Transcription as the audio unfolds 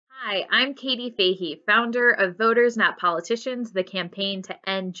Hi, I'm Katie Fahey, founder of Voters Not Politicians, the campaign to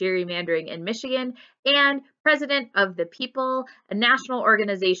end gerrymandering in Michigan, and president of The People, a national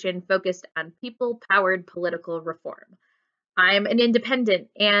organization focused on people-powered political reform. I'm an independent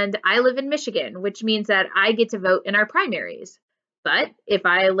and I live in Michigan, which means that I get to vote in our primaries. But if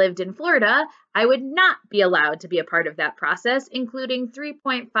I lived in Florida, I would not be allowed to be a part of that process, including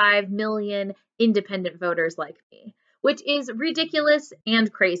 3.5 million independent voters like me, which is ridiculous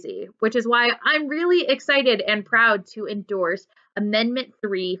and crazy, which is why I'm really excited and proud to endorse Amendment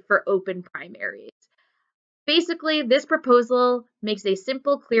 3 for open primaries. Basically, this proposal makes a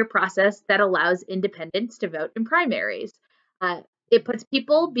simple, clear process that allows independents to vote in primaries. Uh, it puts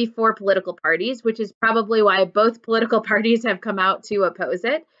people before political parties, which is probably why both political parties have come out to oppose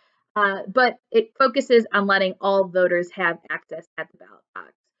it. But it focuses on letting all voters have access at the ballot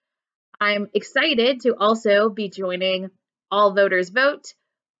box. I'm excited to also be joining All Voters Vote,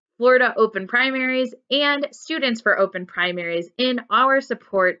 Florida Open Primaries, and Students for Open Primaries in our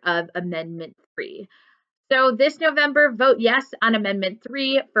support of Amendment 3. So this November, vote yes on Amendment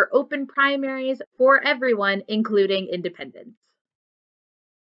 3 for open primaries for everyone, including independents.